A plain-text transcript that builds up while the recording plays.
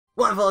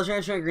What up,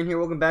 fellas? Green here.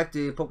 Welcome back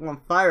to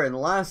Pokemon Fire. In the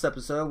last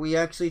episode, we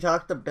actually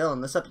talked to Bill.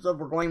 In this episode,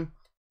 we're going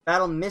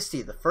battle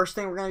Misty. The first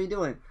thing we're going to be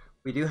doing,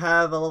 we do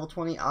have a level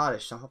 20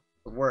 Oddish, so hope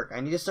it will work. I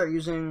need to start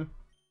using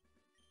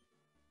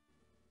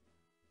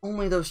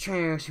only those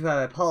trainers who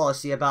have a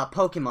policy about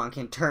Pokemon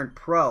can turn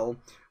pro.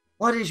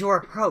 What is your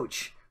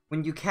approach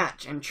when you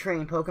catch and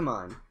train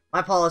Pokemon?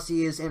 My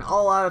policy is an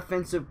all-out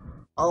offensive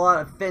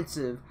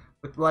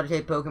with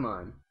water-type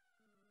Pokemon.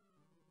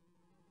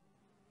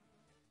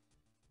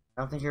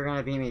 I don't think you're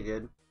gonna beat me,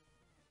 dude.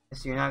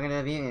 Yes, you're not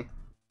gonna beat me.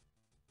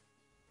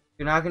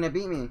 You're not gonna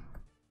beat me.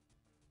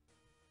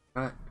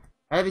 I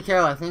gotta be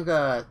careful. I think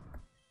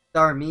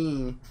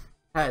Starmie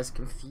has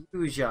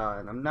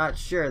confusion. I'm not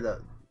sure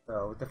though.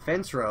 So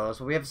defense rows,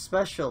 but we have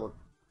special.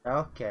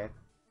 Okay.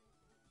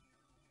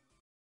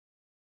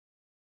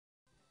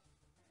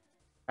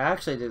 I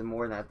actually did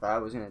more than I thought I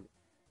was gonna do.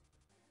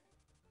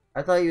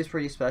 I thought he was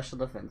pretty special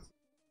defense.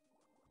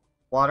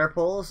 Water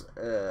pulls.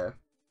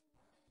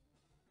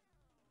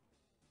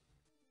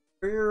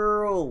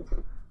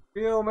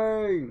 Heal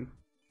me!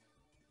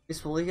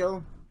 Is fully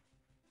healed?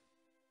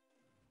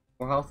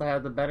 More health I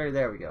have, the better.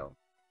 There we go.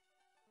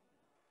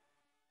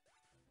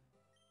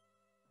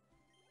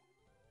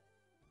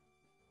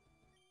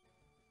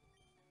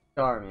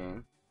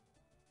 Charming.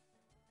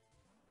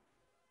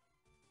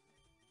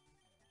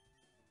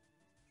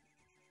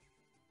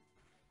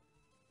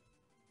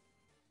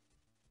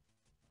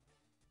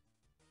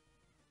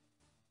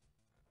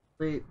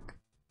 Sleep.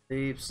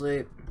 Sleep,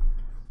 sleep.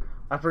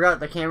 I forgot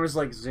the camera's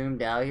like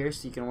zoomed out here,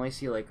 so you can only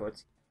see like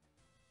what's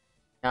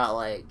not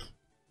like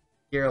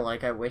here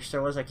like I wish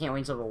there was. I can't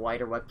wait to have a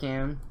wider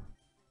webcam.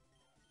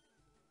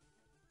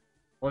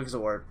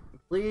 Exort.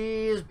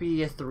 Please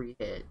be a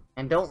 3-hit.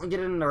 And don't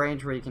get it in the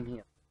range where you can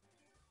heal.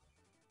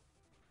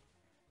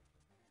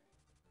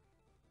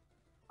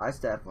 That's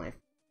definitely.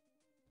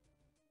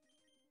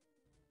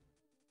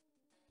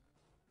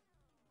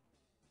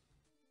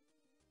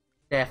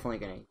 Definitely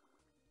gonna.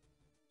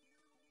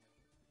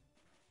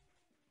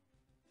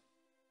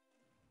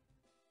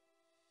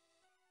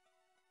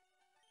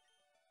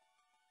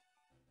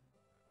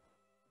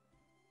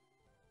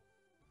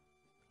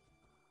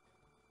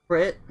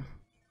 Crit.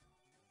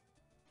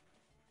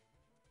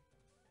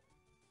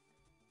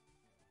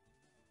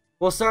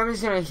 Well,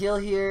 Starmie's gonna heal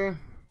here.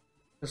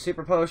 The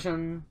super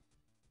potion.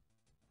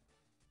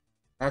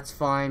 That's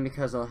fine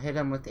because I'll hit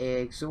him with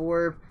a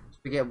Exorb. So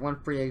we get one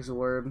free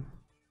Exorb.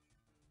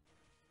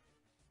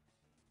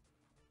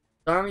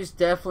 Starmie's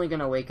definitely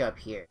gonna wake up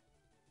here.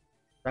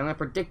 I'm gonna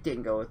predict it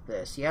and go with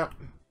this. Yep.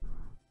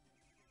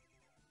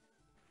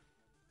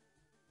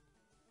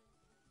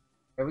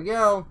 There we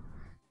go.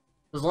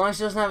 As long as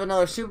she doesn't have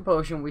another super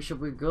potion, we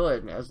should be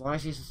good. As long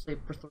as she's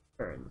asleep for 3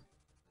 turns.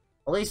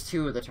 At least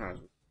 2 of the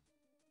turns.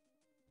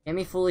 Get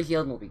me fully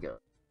healed and we'll be good.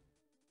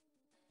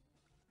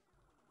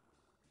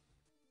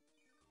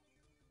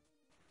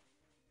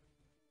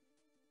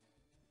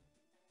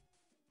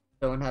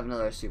 Don't have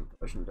another super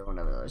potion. Don't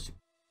have another super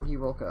potion. He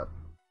woke up.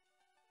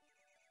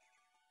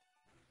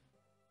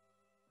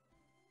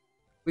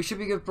 We should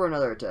be good for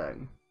another attack.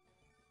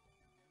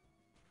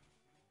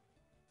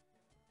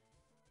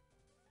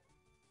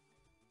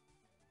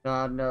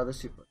 Not another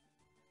super.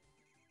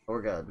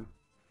 We're good.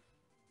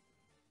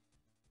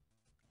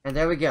 And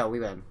there we go. We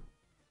win.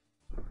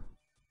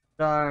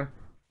 Star,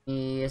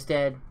 he is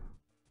dead.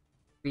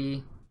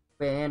 We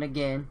win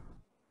again.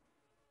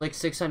 Like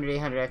 600,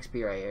 800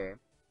 XP right here.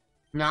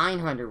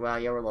 900. Wow,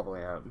 yeah, we're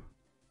leveling up.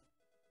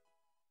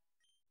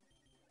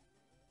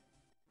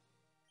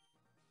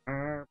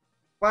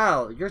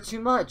 Wow, you're too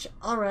much.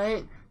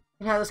 Alright.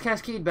 I have this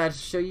Cascade badge to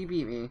show you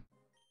beat me.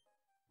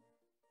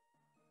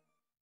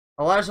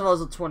 Oh, Elijah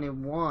level's at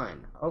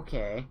 21.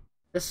 Okay.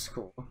 This is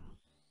cool.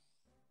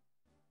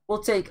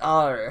 We'll take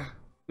our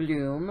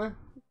Bloom.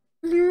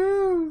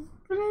 Bloom.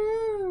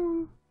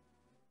 Bloom.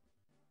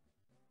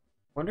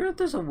 Wonder if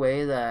there's a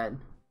way that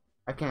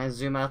I can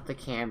zoom out the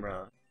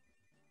camera.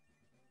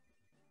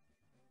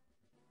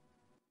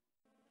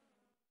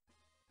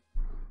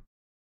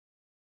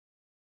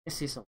 I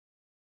see some.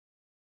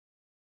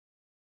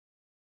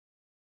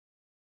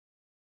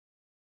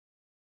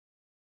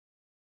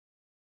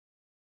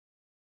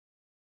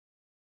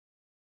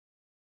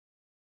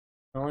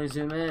 Can only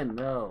zoom in?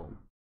 No.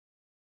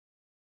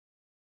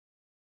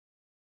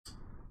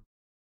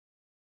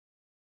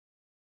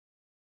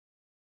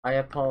 I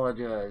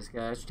apologize,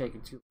 guys, for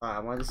taking too long. I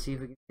wanted to see if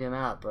we can zoom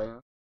out,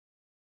 but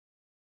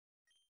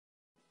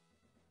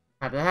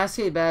after the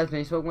Cascade badge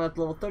makes Pokemon at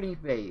level 30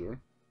 value.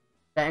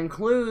 That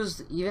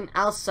includes even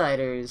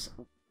outsiders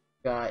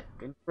got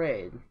in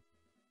trade.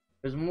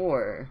 There's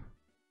more.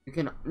 You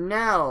can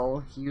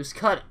now use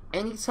cut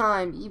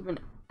anytime, even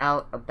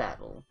out of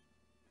battle.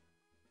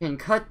 You can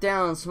cut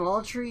down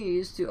small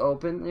trees to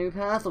open new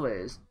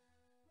pathways.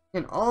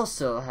 You can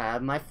also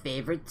have my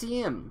favorite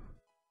team.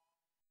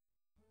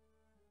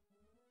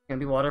 Gonna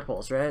be Water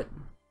Pulse, right?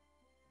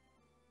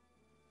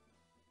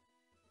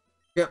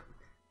 Yep.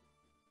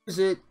 Use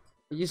it.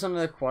 Use some of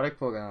the aquatic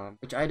Pokemon,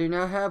 which I do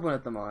not have one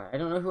at the moment. I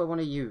don't know who I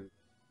want to use.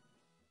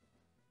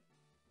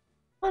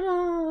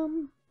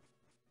 Ba-dum.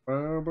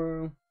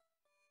 Ba-ba.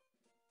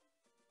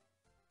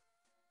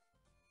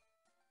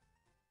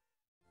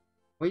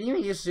 What do you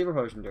even use super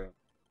potion during?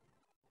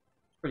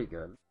 Pretty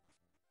good.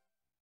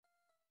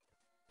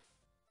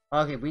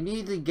 Okay, we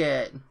need to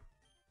get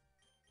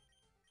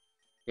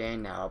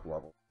Jane now up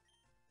level.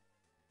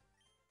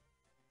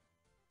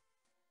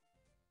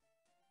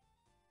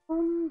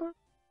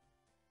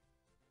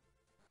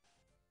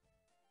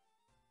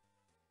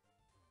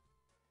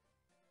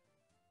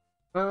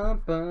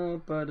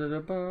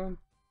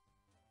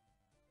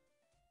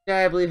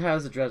 Yeah, I believe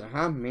how's the dresser,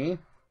 huh? Me?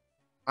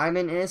 I'm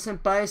an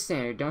innocent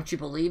bystander, don't you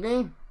believe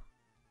me?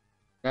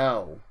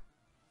 No.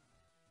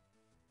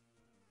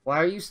 Why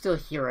are you still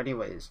here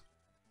anyways?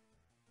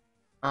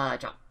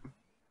 Jump.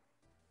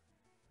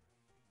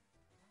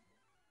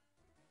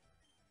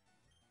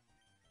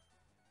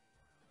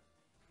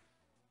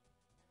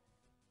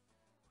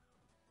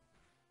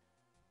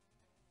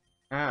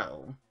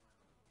 Ow.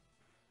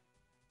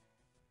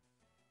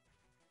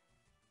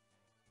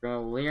 You're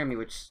gonna leer me,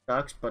 which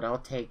sucks, but I'll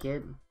take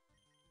it.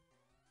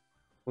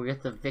 We'll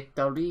get the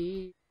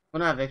victory. Well,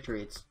 not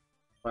victory, it's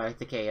like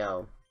the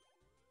KO.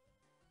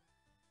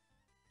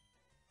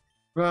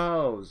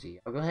 Rosie.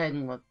 I'll go ahead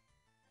and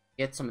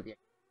get some of the...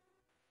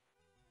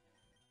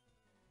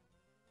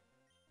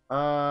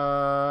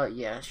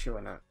 yeah, sure,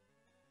 why not?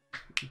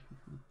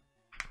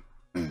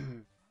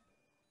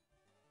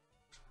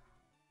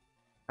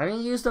 I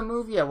didn't use the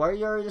move yet, why are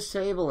you already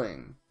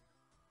disabling?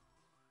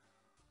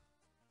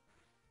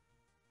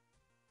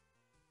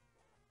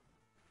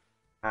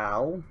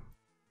 Ow.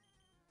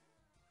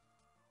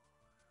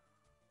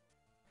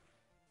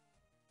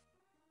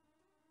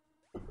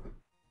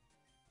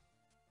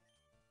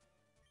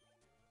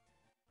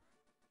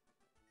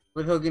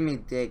 Look, he'll give me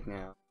dig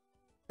now.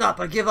 Stop,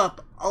 I give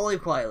up! I'll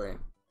leave quietly.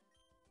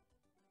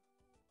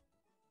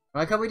 I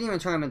like how we didn't even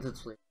turn him into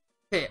sleep.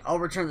 Okay, I'll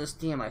return this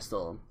team I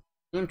stole.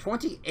 Team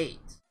 28.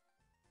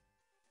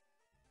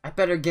 I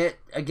better get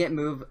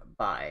move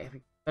by.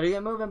 Better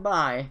get moving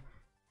by.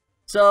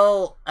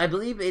 So, I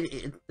believe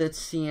the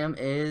team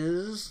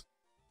is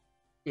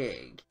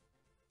Dig.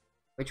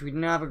 Which we do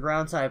not have a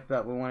ground type,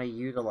 but we want to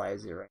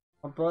utilize it right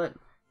now. But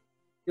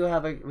we do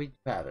have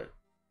it.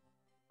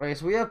 Okay,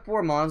 so we have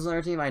 4 mons on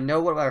our team. I know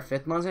what our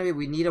 5th mon's gonna be.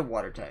 We need a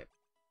water type.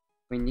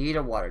 We need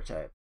a water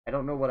type. I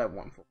don't know what I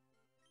want for.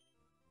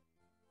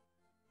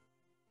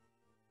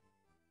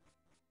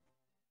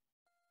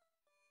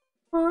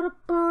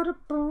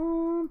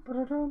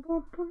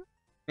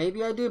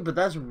 Maybe I do, but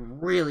that's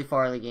really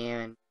far in the game,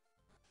 and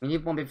we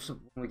need one before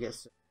when we get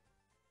sick.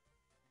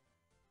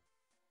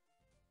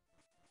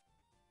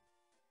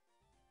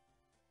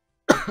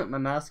 My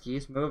mouse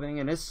keeps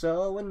moving, and it's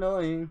so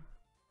annoying.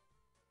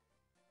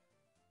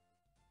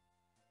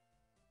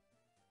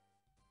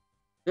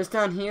 This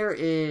down here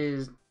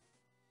is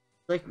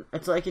like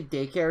it's like a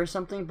daycare or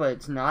something, but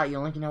it's not. You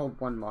only can hold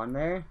 1 mon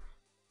there.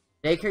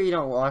 Daycare you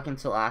don't lock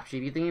until after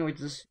you thingy, which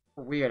is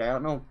weird. I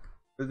don't know.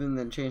 Other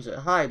than change it.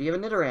 Hi, do you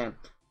have a Nidoran?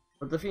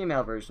 With the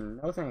female version?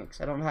 No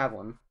thanks. I don't have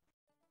one.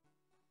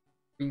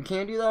 But you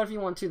can do that if you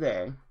want to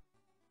there.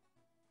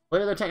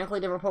 But they're technically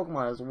different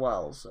Pokemon as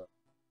well, so.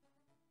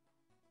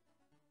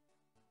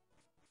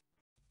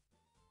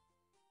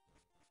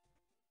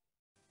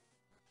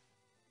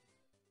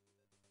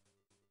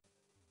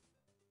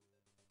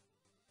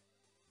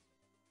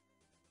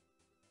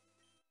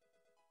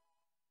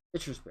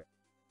 Disrespect.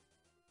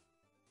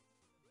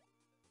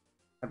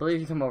 I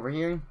believe you come over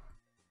here.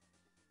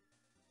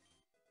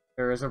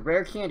 There is a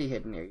rare candy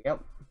hidden here,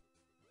 yep.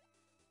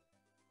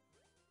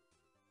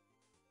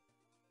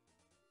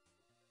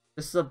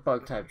 This is a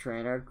bug type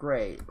trainer,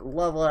 great,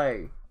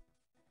 lovely.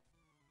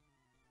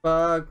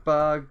 Bug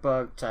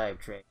type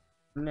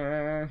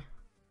trainer.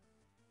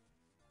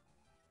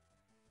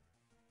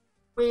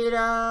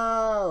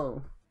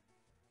 Weirdo!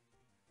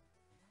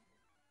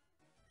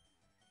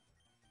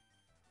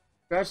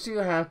 Scratch 2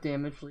 half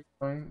damage, please.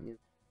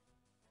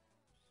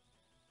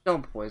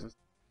 Don't poison.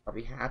 I'll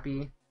be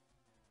happy.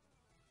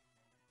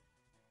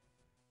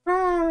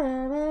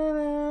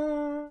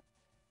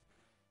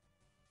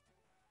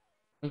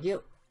 Thank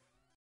you.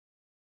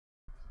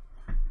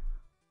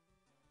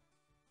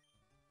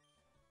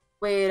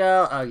 Wait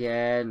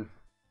again.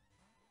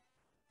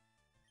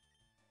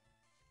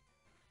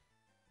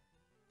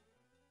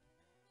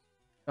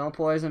 Don't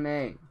poison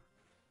me.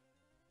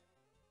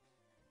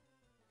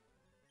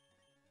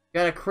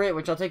 Got a crit,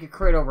 which I'll take a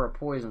crit over a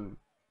poison.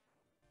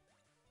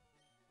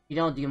 You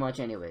don't do much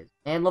anyways.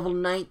 And level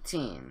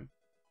 19.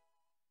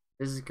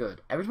 This is good.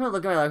 Every time I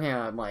look at my left hand,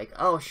 I'm like,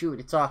 oh shoot,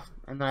 it's off.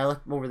 And then I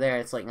look over there,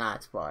 it's like, nah,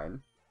 it's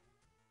fine.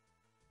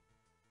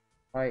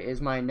 Why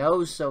is my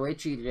nose so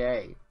itchy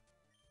today?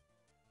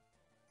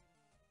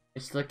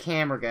 It's the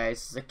camera, guys.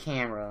 It's the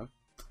camera.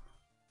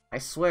 I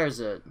swears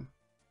it.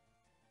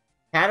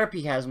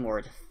 Caterpie has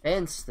more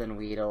defense than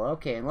Weedle.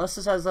 Okay, unless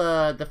this has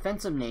a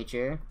defensive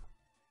nature.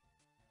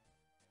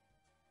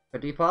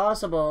 Could be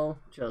possible.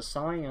 Just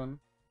saying.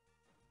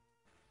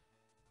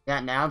 Yeah,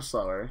 now I'm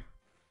slower.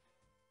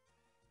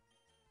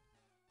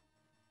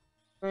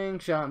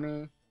 Shot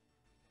me.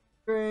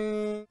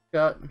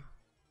 Screenshot.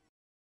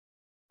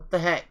 What the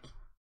heck?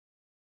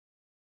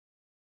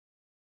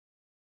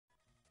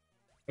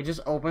 It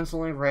just opens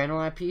something random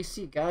on my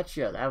PC?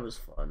 Gotcha, that was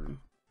fun.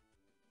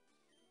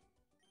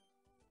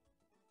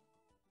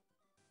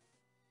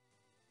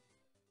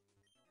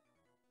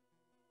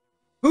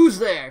 Who's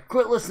there?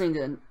 Quit listening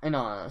to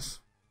Anonymous.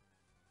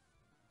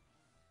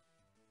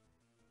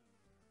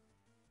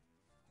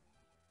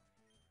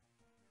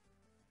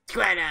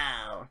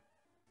 Squirtle!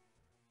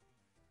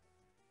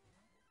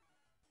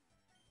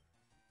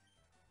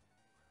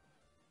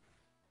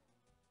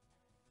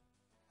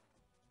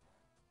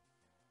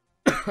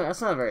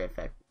 That's not very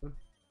effective.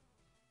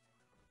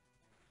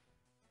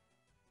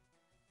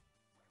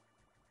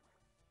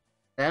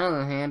 That on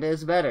the hand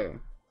is better.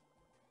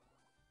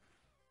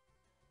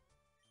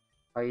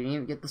 Oh, you didn't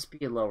even get the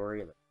speed lower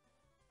either.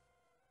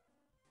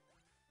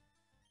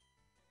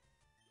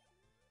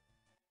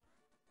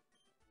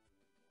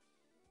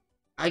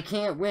 I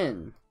can't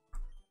win.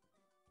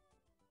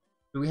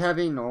 Do we have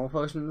any normal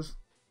potions?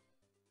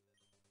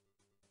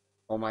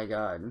 Oh my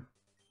god.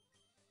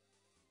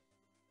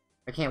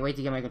 I can't wait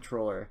to get my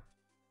controller.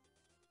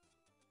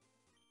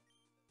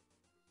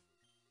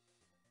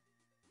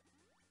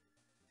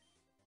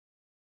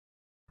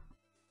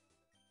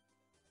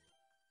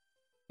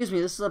 Excuse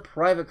me, this is a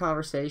private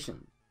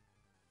conversation.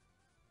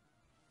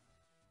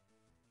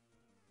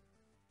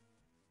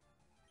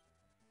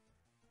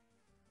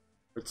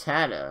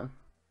 Rattata.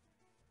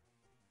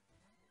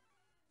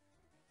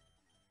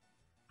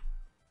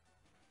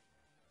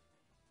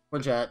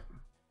 One chat.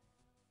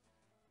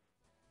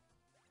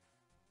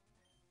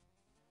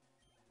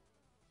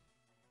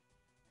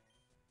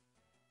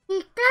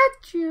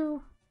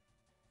 Pikachu!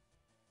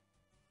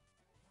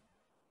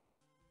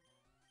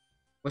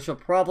 Which will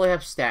probably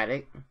have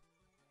static.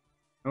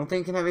 I don't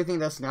think it can have anything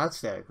that's not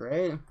static,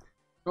 right?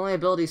 Only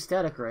ability is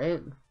static,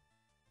 right?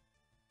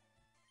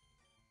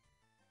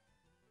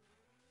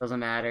 Doesn't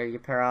matter, you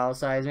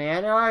paralyze me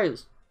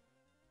anyways.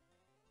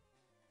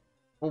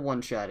 We'll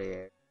one-shot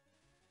here.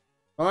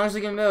 As long as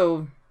we can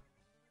move.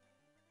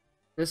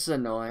 This is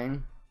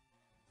annoying.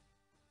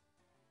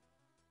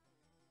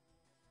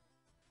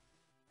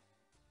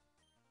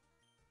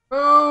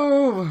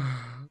 Oh!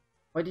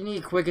 Why do you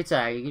need quick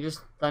attack? You can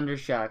just thunder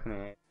shock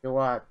me. You're a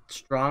lot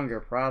stronger,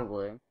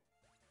 probably.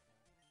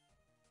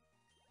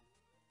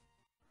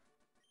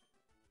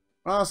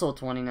 Also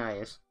 20,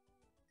 nice.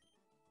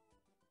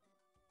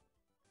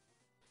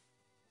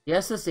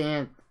 Yes, this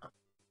ant.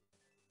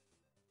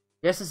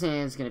 Yes, this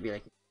ant is gonna be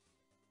like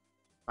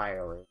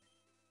entirely.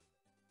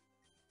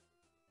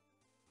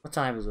 What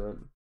time is it?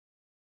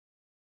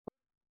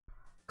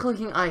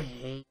 Clicking, I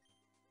hate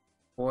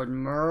keyboard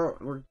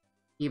or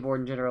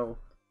keyboard in general.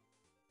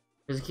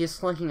 Because it keeps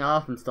clicking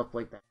off and stuff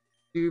like that.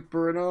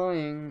 Super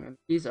annoying. And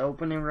he's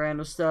opening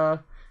random stuff.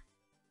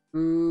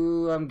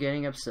 Ooh, I'm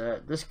getting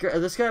upset. This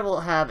guy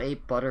will have a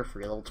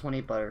Butterfree, level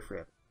 20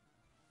 Butterfree.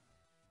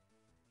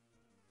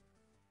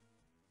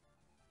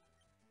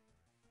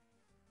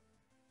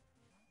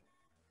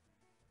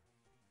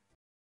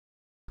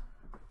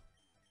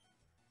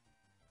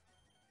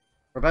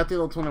 We're about to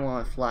do level 21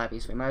 with Flappy,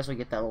 so we might as well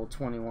get that level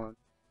 21.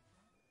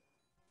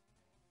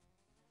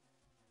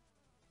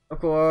 Of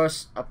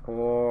course, of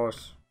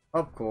course,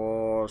 of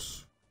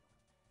course.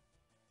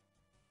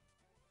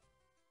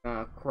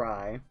 Gonna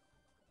cry.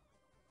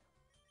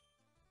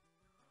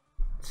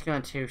 It's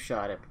gonna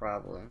two-shot it,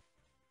 probably.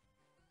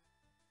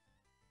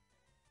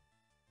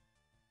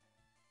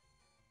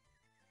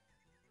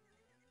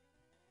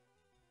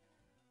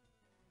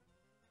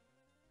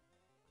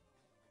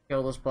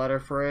 Kill this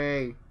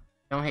Butterfree.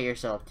 Don't hate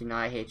yourself. Do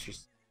not hate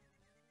yourself.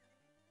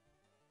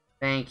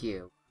 Thank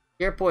you.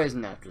 You're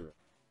poisoned after this.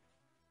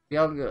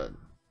 Feel good.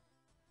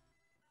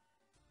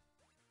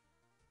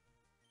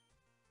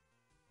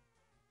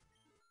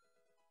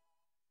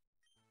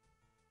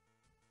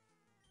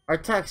 Our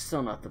attack's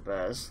still not the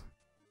best.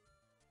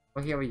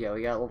 Well, here we go.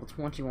 We got level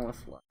 21 with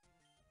Fluff.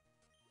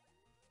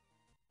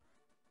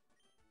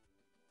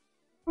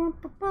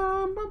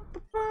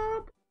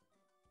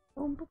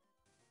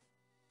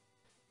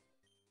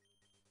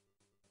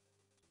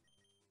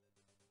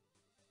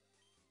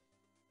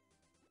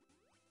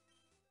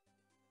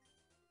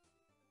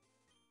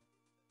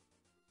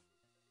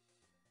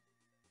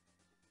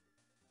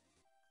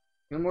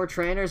 Two more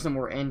trainers and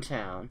we're in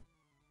town.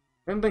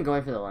 I haven't been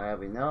going for the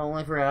lobby. No, I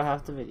only forgot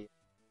half the video.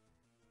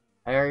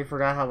 I already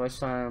forgot how much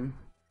time.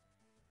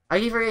 I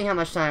keep forgetting how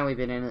much time we've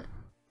been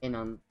in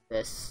on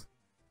this.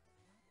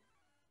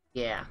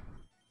 Yeah.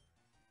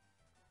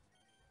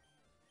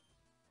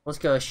 Let's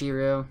go,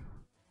 Shiru.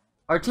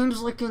 Our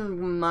team's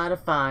looking mighty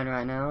fine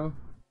right now.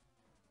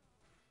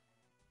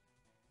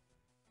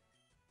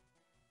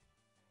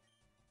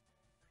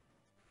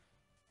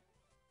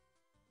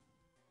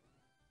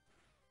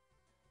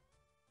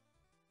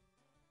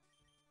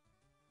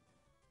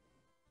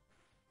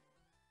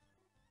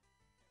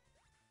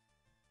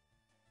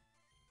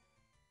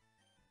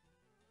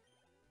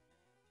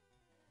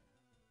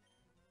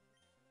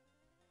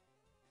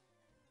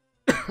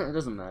 It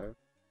doesn't matter.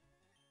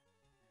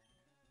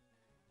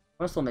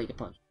 I'll still make it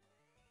punch.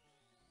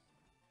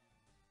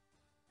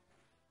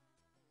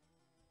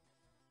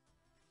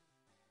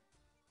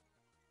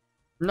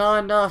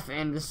 Not enough,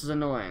 and this is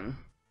annoying.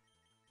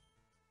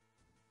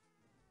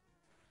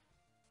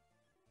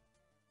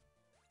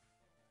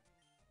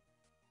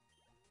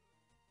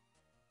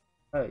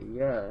 Oh,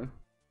 yeah.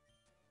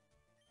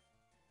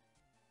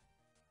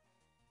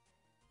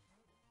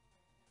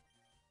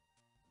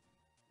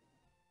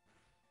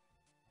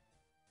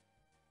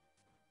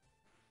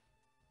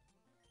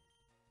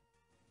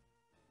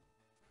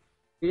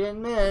 You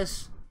didn't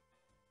miss.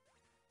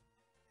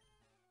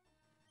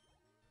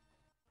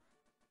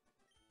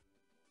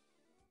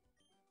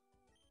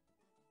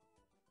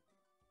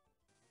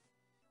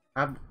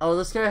 Oh,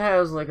 this guy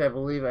has, like, I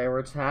believe, a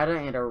Rattata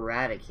and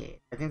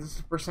Eradicate. I think this is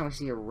the first time we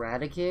see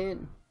Eradicate.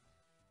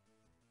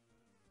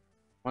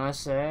 Wanna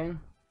say?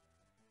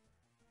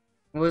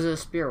 Or was it a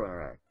Spear one,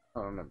 right? I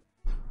don't remember.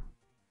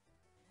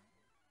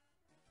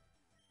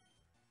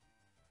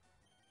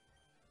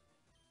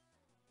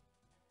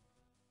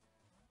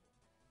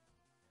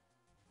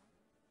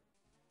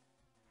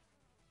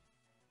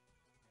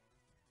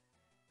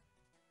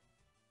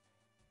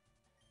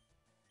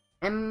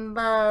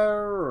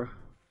 Ember!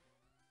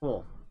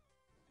 Cool.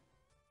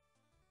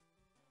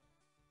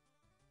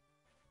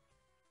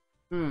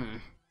 We're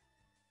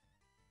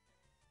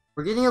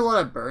getting a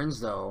lot of burns,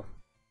 though.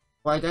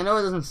 Like, I know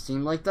it doesn't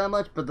seem like that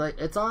much, but like,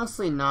 it's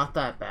honestly not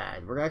that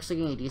bad. We're actually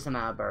getting a decent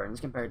amount of burns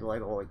compared to,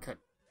 like, what we could.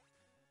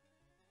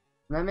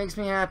 And that makes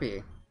me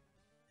happy.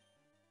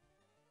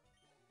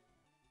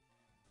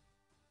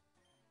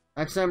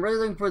 Actually, I'm really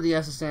looking for the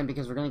SSN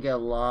because we're gonna get a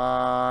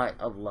lot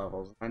of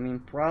levels. I mean,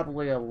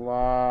 probably a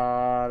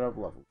lot of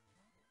levels.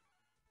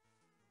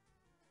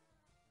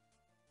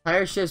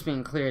 Tire ship's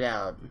being cleared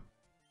out.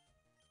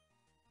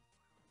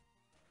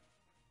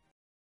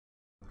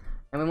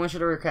 And we want you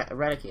to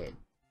eradicate.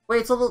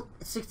 Wait, it's level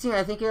 16.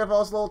 I think it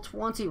involves level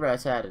 20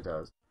 Rattata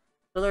does.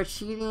 So they're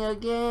cheating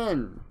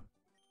again.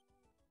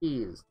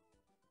 Jeez.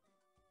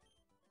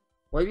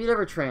 Well, you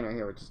never trainer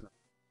here, which is nice.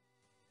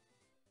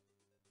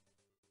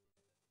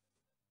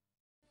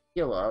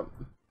 Heal up.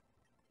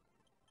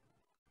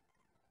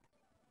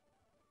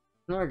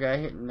 Another guy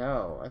here?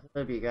 No. I thought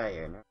there'd be a guy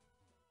here. No.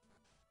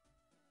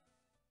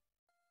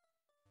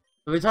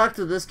 So we talked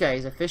to this guy.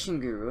 He's a fishing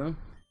guru.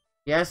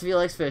 He asks if he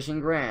likes fishing.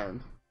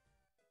 Grand.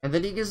 And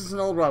then he gives us an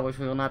old rod, which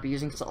we will not be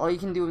using, because all you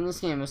can do in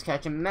this game is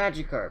catch a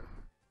Magikarp.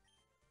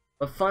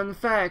 But fun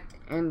fact,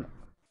 in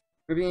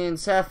Ruby and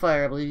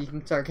Sapphire, I believe you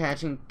can start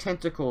catching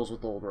tentacles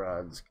with old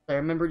rods. I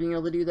remember being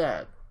able to do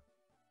that.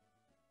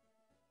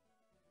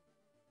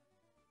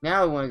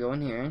 Now we want to go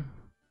in here.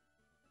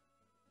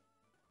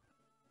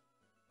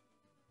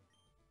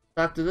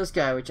 Talk to this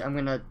guy, which I'm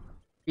going to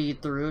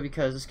speed through,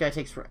 because this guy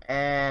takes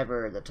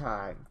forever the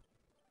time.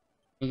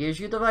 He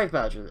gives you the Vice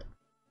Voucher.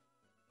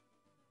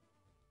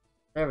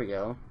 There we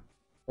go.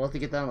 We'll have to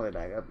get that on the way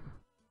back up.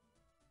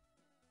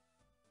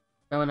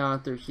 Going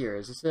on through here,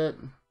 is this it?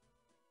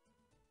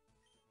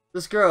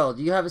 This girl,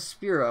 do you have a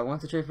Spearow? I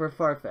want to trade for a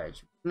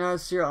Farfetch. Not a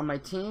Spearow on my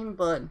team,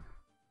 but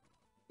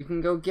you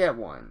can go get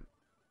one.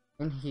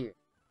 In here.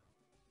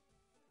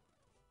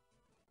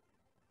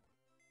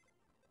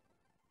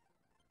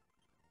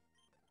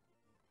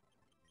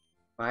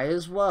 Might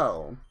as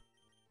well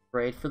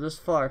trade for this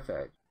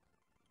Farfetch.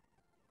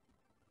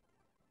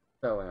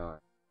 So annoying.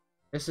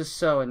 This is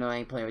so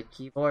annoying playing with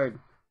keyboard.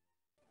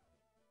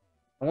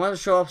 I want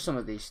to show off some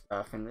of these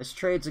stuff, and this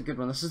trade's a good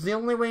one. This is the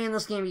only way in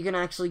this game you can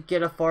actually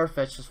get a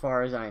Farfetch as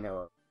far as I know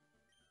of.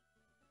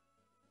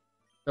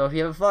 So if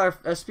you have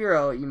a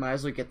Spearow, you might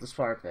as well get this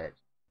Farfetch.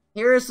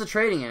 Here is the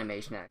trading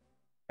animation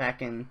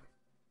back in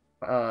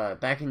Fire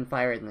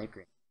Red and Leaf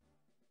Green.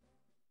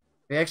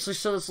 They actually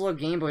show this little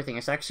Game Boy thing.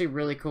 It's actually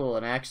really cool,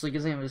 and it actually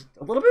gives him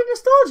a little bit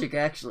nostalgic,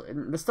 actually.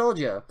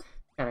 Nostalgia.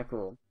 Kind of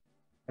cool.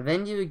 And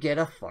then you get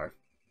a Farfetch.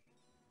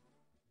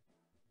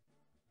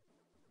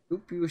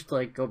 Oop, you just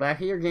like go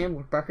back in your game,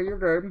 look back at your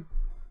garden,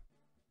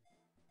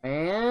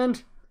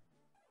 and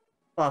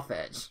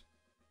Farfetch.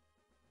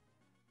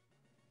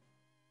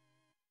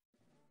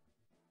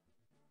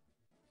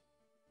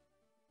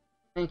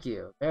 Thank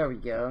you. There we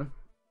go.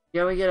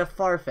 Yeah, we get a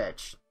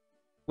Farfetch,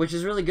 which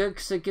is really good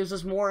because it gives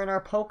us more in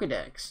our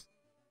Pokedex.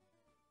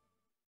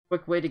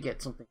 Quick way to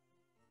get something.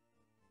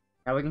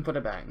 Now we can put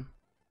it back.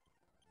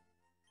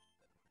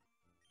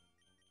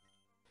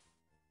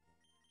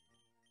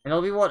 And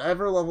it'll be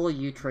whatever level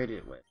you trade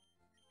it with.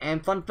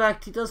 And fun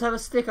fact, he does have a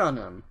stick on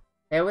him.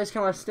 They always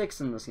come with sticks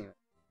in this game.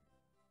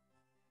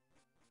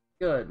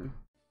 Good.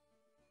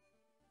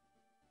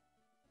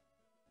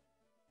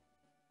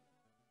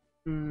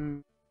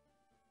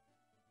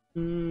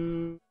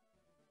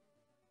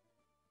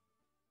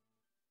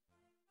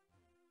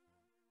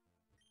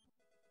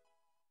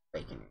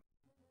 Bacon.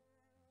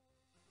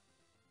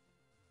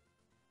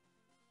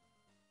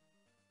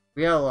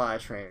 We got a lot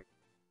of trainers.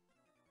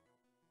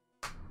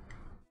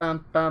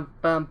 Bum bum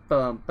bum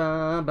bum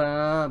bum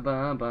bum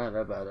bum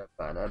bada bada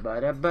bada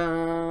bada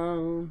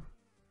bum.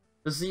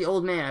 This is the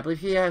old man. I believe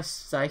he has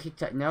psychic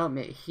type. No,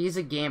 he's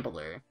a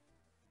gambler.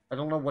 I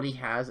don't know what he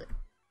has.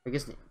 I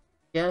guess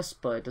yes,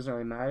 but it doesn't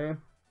really matter.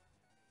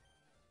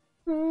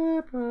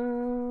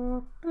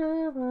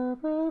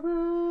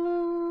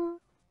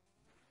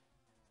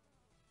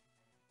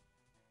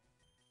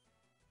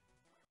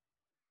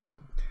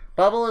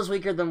 Bubble is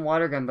weaker than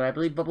Water Gun, but I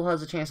believe Bubble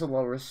has a chance of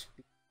lower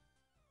speed.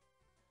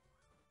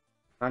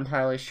 Not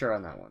entirely sure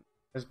on that one.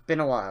 It's been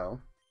a while.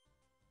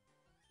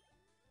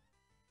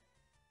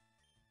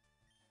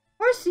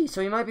 Horsey,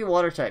 so he might be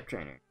Water type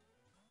trainer.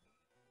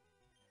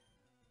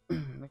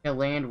 Like a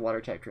land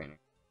Water type trainer.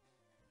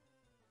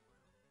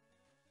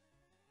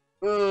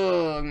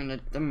 Oh, I'm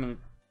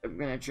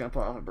gonna jump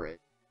off a bridge.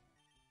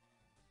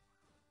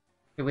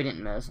 Okay, we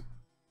didn't miss.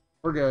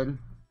 We're good.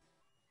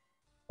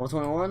 Level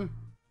 21.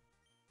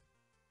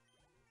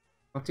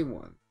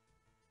 21.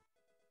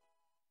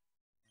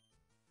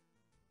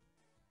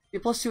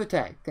 +2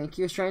 attack. Thank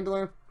you. I was trying to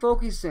learn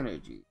focus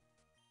energy.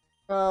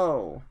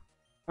 No.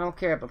 I don't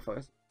care about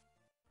focus.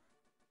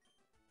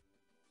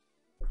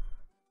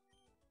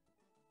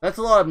 That's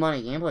a lot of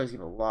money. Game players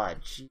give a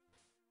lot. Jeez.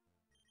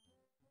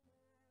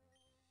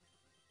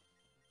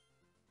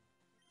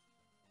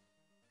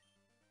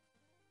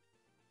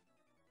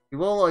 We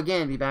will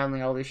again be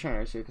battling all these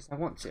trainers here because I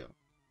want to.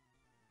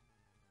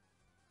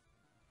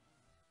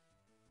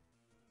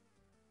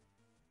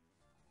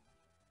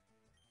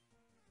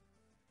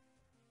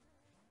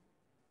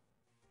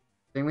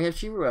 Then we have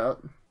Shiru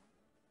out.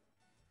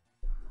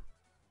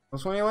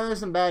 This 21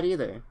 isn't bad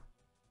either.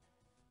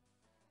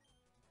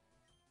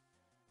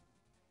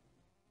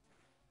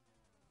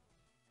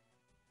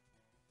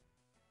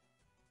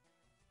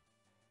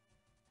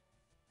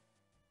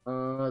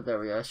 There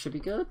we go. That should be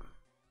good.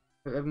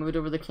 I've moved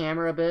over the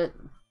camera a bit.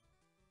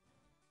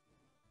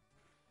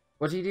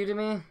 What'd he do to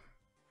me?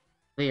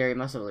 Leer, he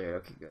must have leered.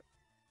 Okay, good.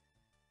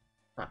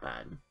 Not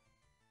bad.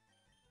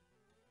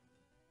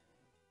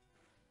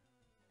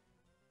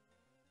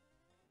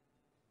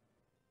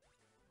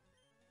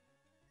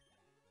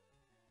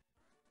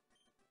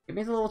 Give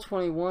me the level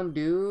 21,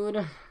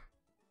 dude.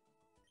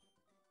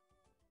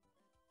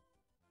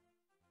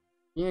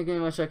 You ain't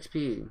getting much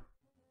XP.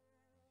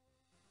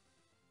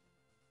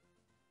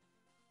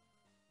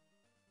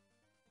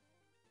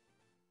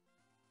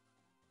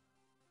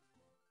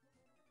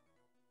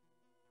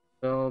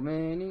 So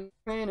many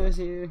trainers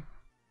here.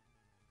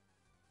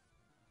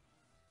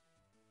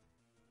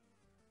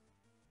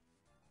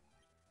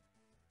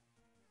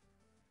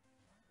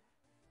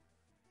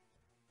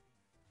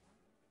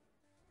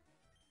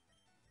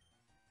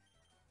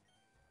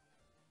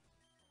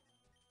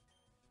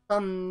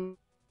 We're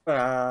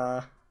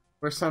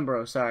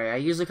Sombro, sorry. I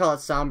usually call it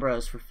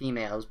Sombros for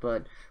females,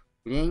 but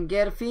we didn't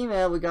get a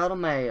female, we got a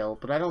male.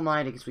 But I don't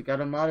mind it because we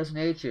got a modest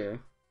nature.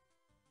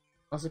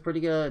 Also pretty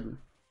good.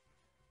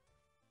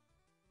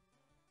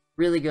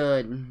 Really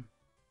good.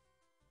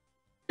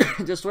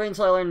 Just wait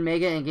until I learn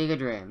Mega and Giga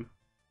Drain.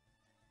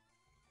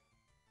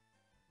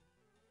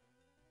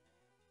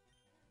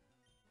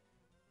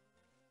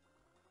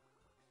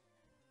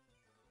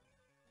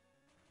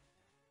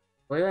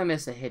 Why did I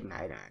miss a hidden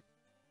item?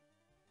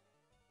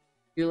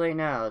 Too late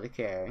now to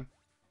care.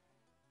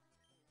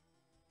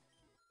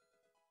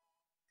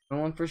 No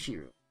one for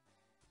Shiru.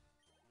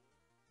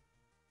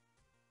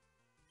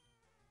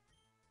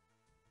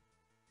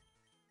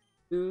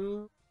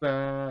 Too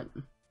bad.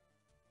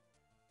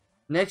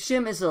 Next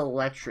gym is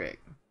electric.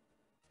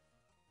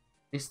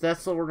 At least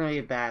that's what we're gonna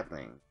be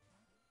battling.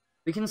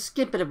 We can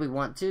skip it if we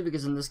want to,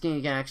 because in this game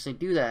you can actually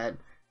do that.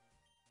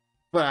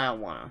 But I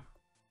don't wanna.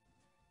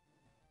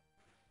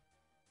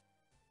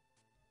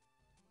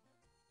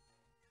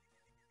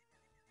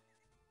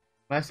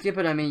 If I skip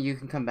it, I mean you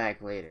can come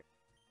back later.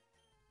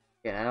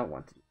 Again, I don't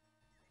want to.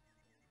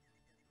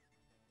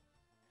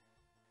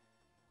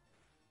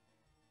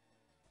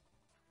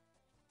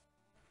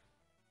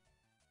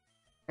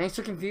 Thanks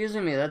for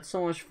confusing me. That's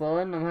so much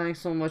fun. I'm having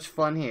so much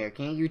fun here.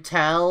 Can't you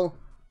tell?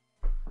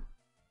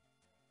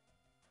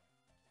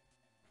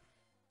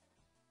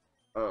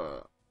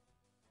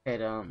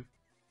 Okay,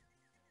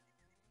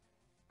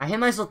 I hit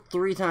myself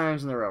 3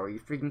 times in a row. Are you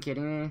freaking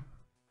kidding me?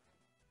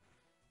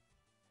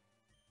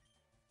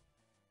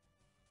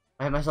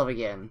 I hit myself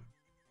again.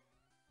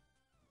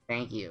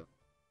 Thank you.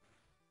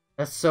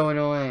 That's so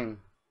annoying.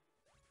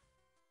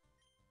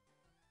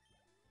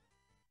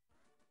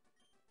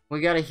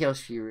 We gotta heal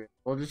Shiru.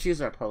 We'll just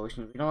use our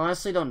potions. We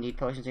honestly don't need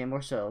potions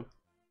anymore, so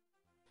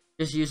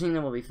just using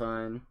them will be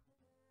fine.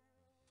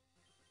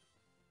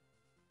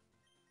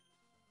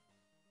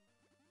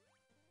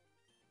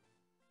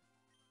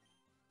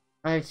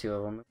 I have 2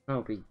 of them.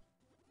 No big.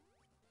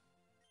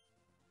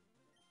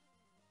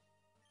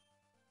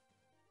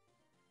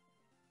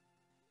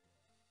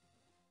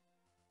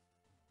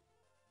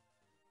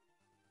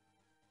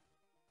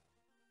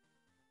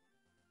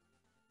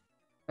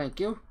 Thank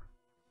you.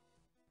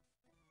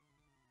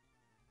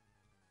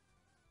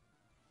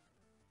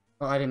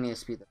 Oh, I didn't mean to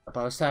speed that up.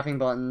 I was tapping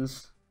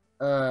buttons.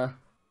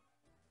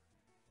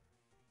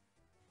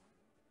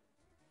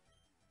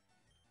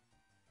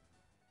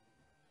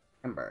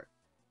 Ember.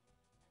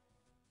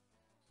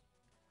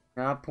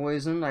 Not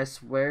poison, I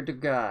swear to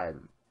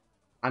God.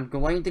 I'm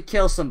going to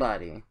kill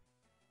somebody.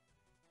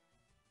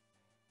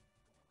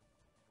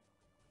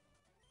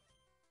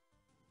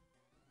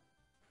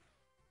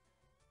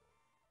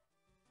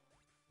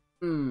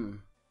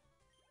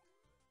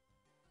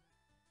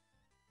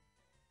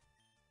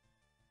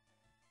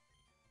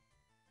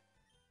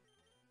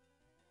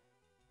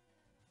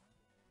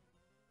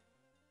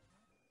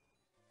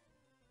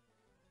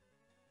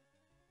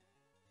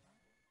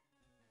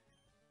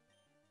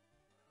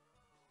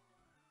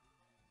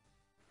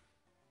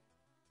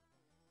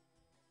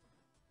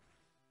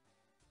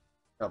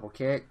 Double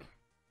kick.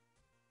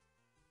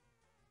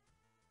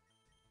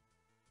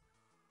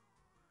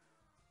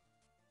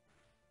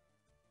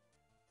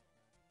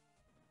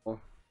 Oh,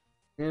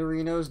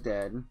 Reno's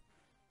dead.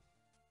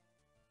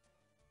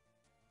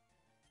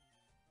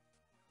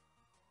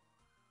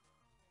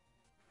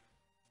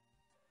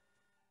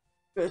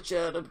 Stretch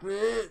out a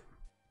bit.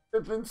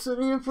 I've been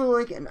sitting here for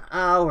like an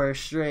hour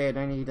straight.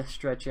 I need to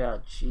stretch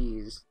out.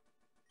 Jeez.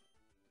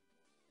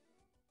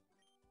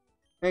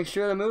 Make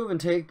sure to move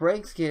and take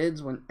breaks,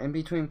 kids, when in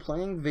between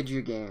playing video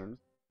games.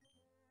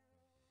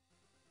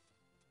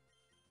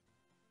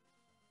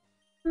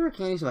 How many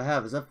candies do I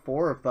have? Is that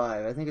 4 or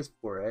 5? I think it's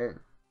 4, right?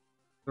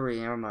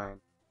 3, never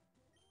mind.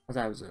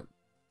 That was it.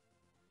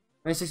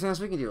 26 minutes,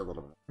 we can do a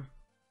little more.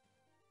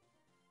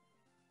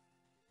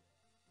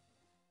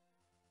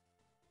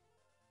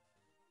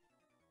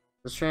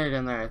 Let's train it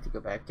in there. I have to go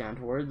back down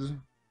towards.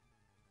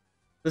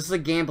 This is a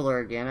gambler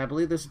again. I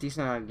believe there's a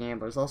decent amount of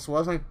gamblers. Also,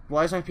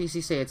 why does my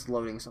PC say it's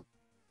loading something?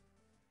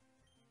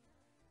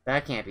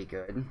 That can't be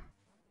good.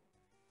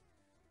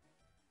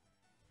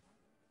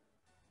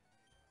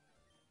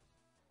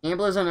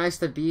 Gamblers are nice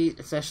to beat,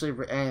 especially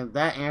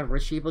that and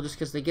rich people, just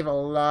because they give a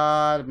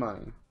lot of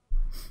money.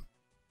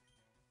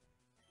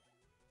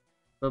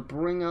 But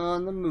bring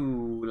on the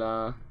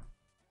moolah.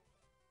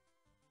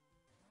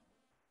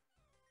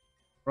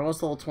 We're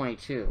almost level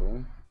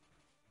 22.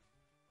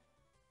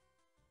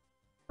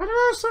 Why did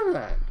I say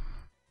that?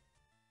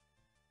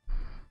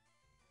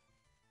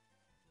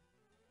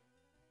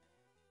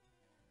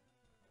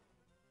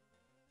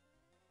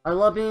 I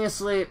love being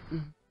asleep.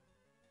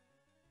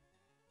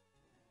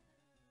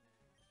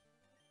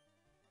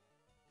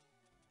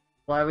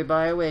 Why we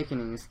buy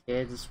awakenings,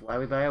 kids. Why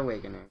we buy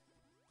awakening.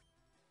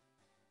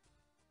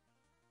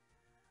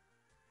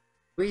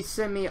 Please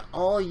send me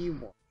all you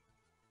want.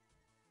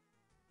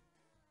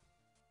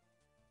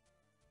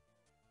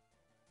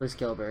 Please,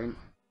 Gilbert.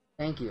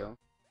 Thank you.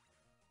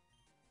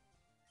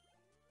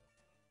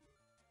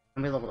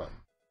 Let me level up.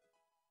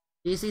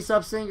 PC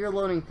stop saying you're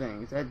loading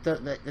things.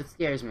 That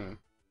scares me.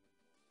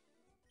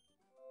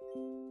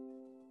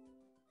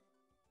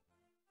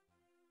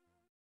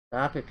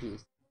 Stop it,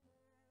 PC.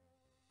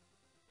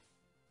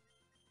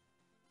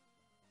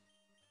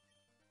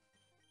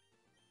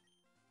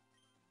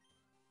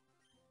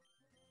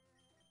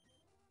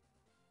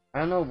 I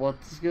don't know what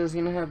this guy's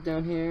gonna have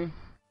down here.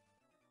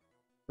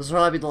 This will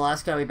probably be the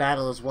last guy we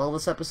battle as well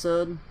this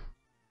episode.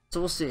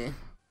 So we'll see.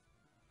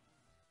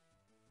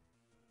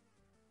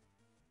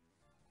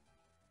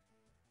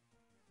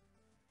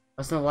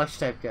 That's an Elect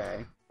type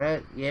guy,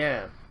 right?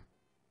 Yeah.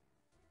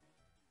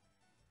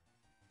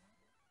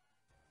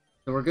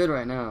 So we're good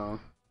right now.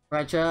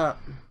 Right,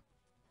 chop.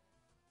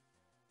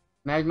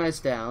 Magmite's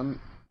down.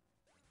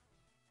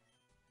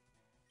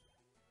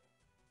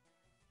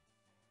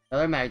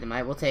 Another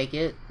Magnemite, we'll take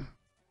it.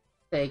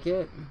 Take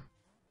it.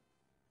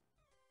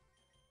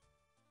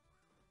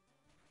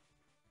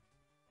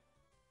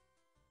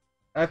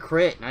 A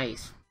crit,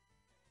 nice.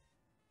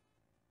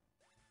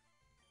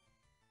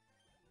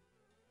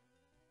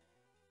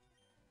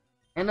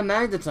 And a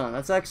Magneton,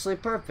 that's actually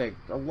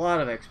perfect. A lot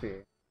of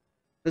XP.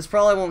 This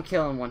probably won't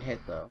kill in one hit,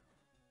 though.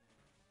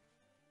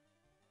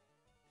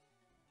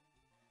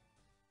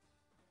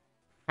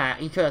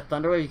 He could have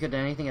Thunder Wave, he could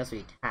have anything else, but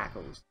he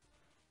tackles.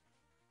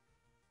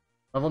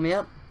 Level me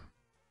up.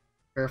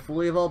 For a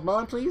fully evolved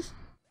Mon, please.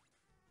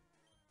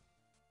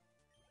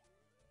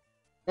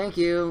 Thank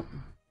you.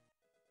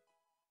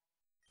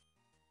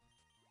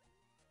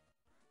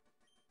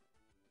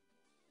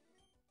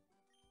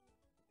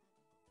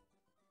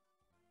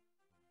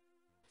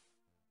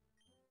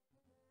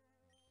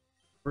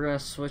 We're gonna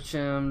switch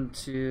him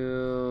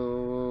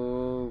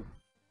to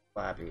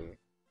Flabby.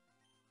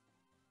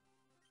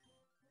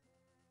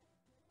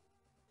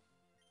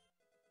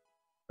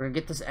 We're gonna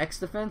get this X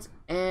defense,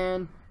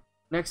 and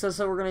next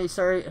episode we're gonna be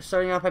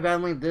starting off by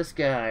battling this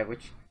guy,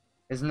 which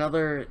is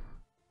another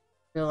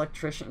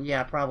electrician.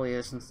 Yeah, probably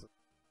is, since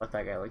what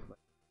that guy looked like.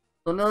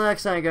 So until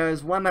next time,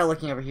 guys. Why am I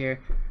looking over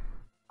here?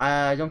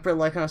 Don't forget to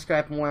like and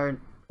subscribe for more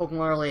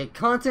Pokemon related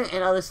content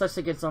and other stuff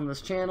that gets on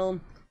this channel.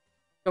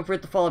 Don't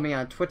forget to follow me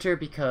on Twitter,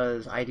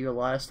 because I do a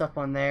lot of stuff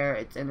on there.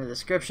 It's in the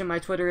description. My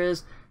Twitter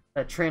is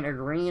Trainer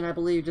Green, I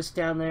believe, just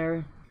down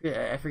there.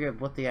 I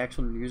forget what the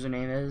actual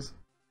username is.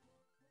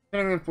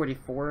 Trainer Green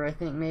 44, I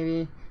think,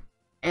 maybe.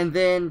 And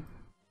then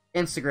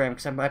Instagram,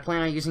 because I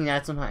plan on using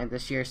that sometime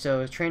this year.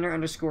 So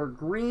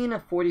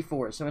Trainer_Green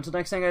 44. So until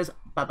next time, guys.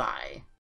 Bye bye.